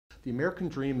The American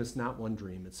dream is not one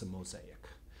dream, it's a mosaic.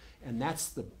 And that's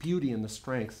the beauty and the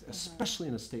strength, especially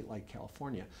in a state like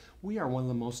California. We are one of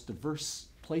the most diverse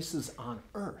places on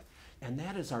earth, and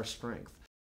that is our strength.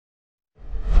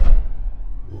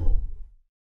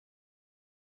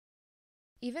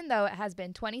 Even though it has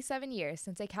been 27 years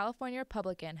since a California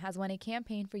Republican has won a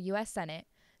campaign for U.S. Senate,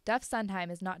 Duf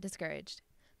Sundheim is not discouraged.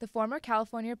 The former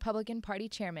California Republican Party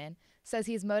chairman says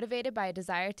he is motivated by a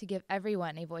desire to give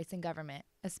everyone a voice in government,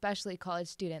 especially college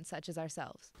students such as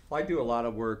ourselves. Well, I do a lot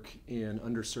of work in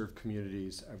underserved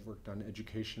communities. I've worked on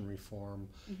education reform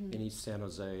in East San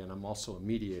Jose, and I'm also a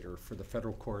mediator for the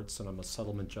federal courts, and I'm a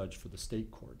settlement judge for the state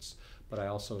courts. But I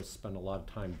also spend a lot of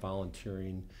time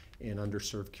volunteering in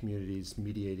underserved communities,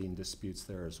 mediating disputes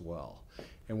there as well.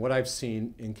 And what I've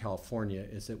seen in California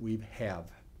is that we have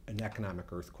an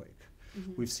economic earthquake.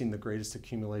 We've seen the greatest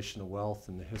accumulation of wealth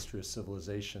in the history of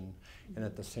civilization, and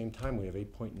at the same time we have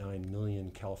 8.9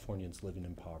 million Californians living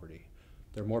in poverty.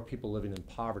 There are more people living in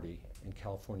poverty in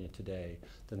California today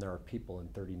than there are people in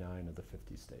 39 of the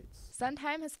 50 states.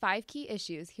 Sundheim has 5 key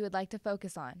issues he would like to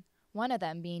focus on, one of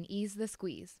them being ease the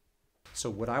squeeze. So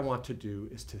what I want to do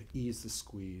is to ease the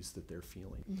squeeze that they're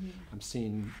feeling. I'm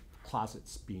seeing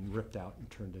closets being ripped out and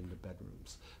turned into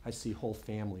bedrooms. I see whole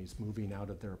families moving out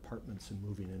of their apartments and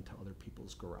moving into other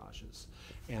people's garages.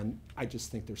 And I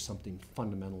just think there's something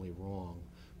fundamentally wrong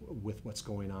with what's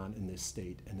going on in this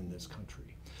state and in this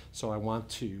country. So I want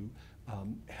to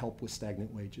help with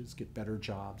stagnant wages, get better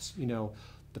jobs. You know,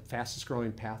 the fastest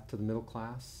growing path to the middle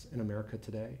class in America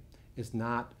today is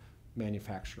not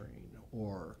manufacturing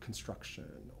or construction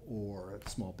or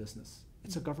small business.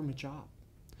 It's a government job.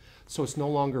 So it's no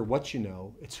longer what you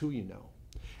know, it's who you know.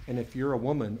 And if you're a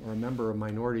woman or a member of a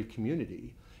minority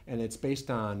community and it's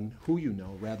based on who you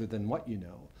know rather than what you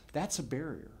know, that's a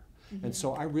barrier. And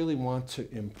so I really want to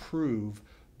improve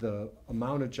the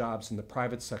amount of jobs in the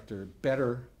private sector,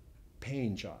 better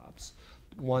paying jobs.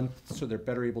 One, so they're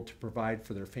better able to provide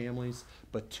for their families,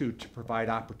 but 2, to provide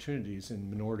opportunities in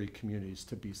minority communities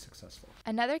to be successful.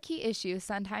 Another key issue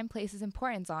Sundheim places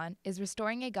importance on is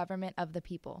restoring a government of the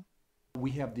people.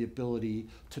 We have the ability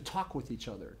to talk with each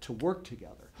other, to work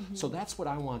together. So that's what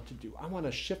I want to do. I want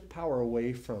to shift power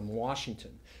away from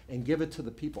Washington and give it to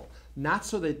the people, not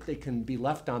so that they can be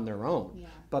left on their own,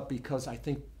 but because I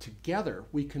think together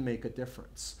we can make a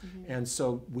difference. And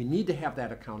so we need to have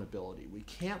that accountability. We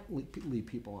can't leave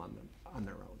people on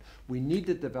their own. We need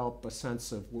to develop a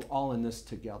sense of we're all in this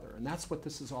together. And that's what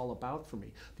this is all about for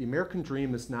me. The American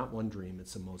dream is not one dream,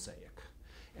 it's a mosaic.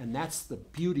 And that's the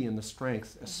beauty and the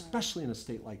strength, especially in a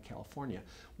state like California.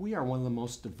 We are one of the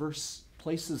most diverse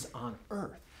places on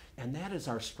earth, and that is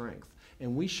our strength.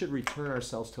 And we should return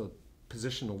ourselves to a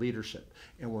position of leadership.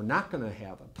 And we're not going to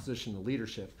have a position of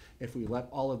leadership if we let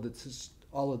all of the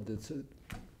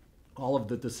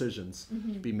decisions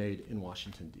be made in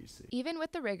Washington, D.C. Even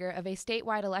with the rigor of a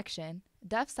statewide election,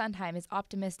 Duf Sundheim is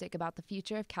optimistic about the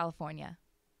future of California.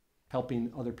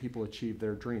 Helping other people achieve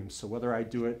their dreams. So whether I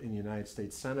do it in the United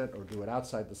States Senate or do it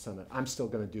outside the Senate, I'm still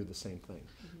going to do the same thing.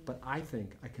 But I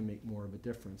think I can make more of a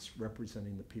difference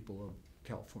representing the people of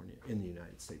California in the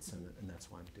United States Senate, and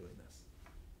that's why I'm doing this.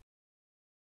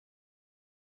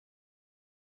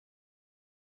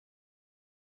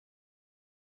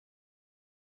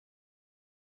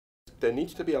 There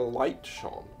needs to be a light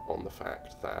shone on the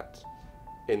fact that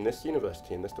in this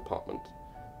university, in this department,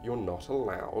 you're not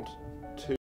allowed to